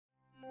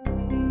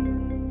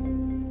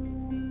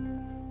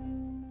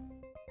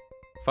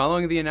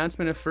Following the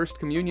announcement of First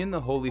Communion, The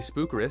Holy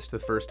Spookerist, the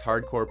first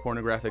hardcore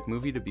pornographic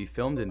movie to be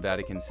filmed in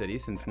Vatican City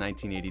since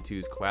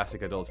 1982's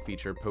classic adult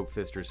feature Pope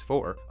Fisters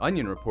 4,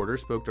 Onion reporter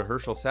spoke to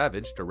Herschel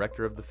Savage,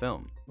 director of the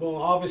film. Well,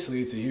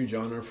 obviously it's a huge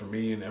honor for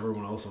me and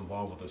everyone else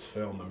involved with this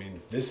film. I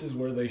mean, this is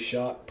where they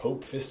shot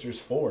Pope Fisters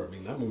 4. I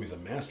mean, that movie's a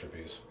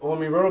masterpiece. Well,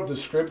 when we wrote up the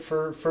script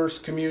for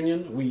First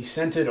Communion, we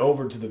sent it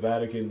over to the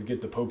Vatican to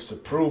get the Pope's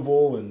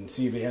approval and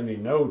see if he had any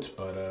notes,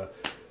 but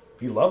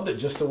he loved it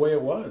just the way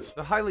it was.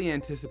 The highly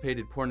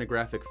anticipated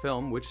pornographic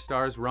film, which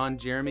stars Ron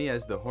Jeremy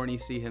as the horny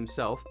see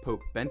himself, Pope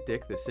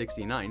Benedict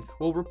XIXth,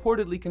 will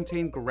reportedly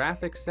contain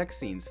graphic sex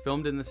scenes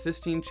filmed in the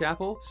Sistine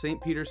Chapel,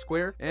 St. Peter's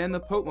Square, and the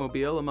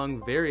Pope-mobile,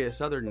 among various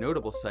other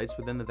notable sites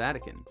within the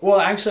Vatican. Well,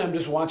 actually, I'm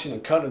just watching a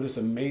cut of this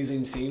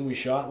amazing scene we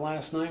shot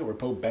last night where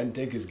Pope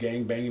Benedict is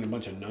gangbanging a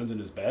bunch of nuns in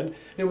his bed,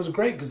 and it was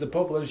great because the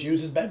Pope let us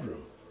use his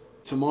bedroom.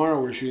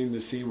 Tomorrow we're shooting the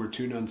scene where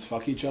two nuns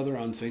fuck each other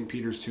on St.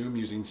 Peter's tomb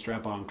using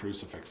strap-on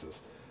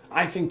crucifixes.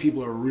 I think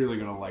people are really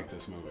going to like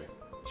this movie.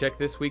 Check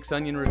this week's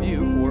Onion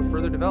review for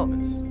further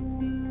developments.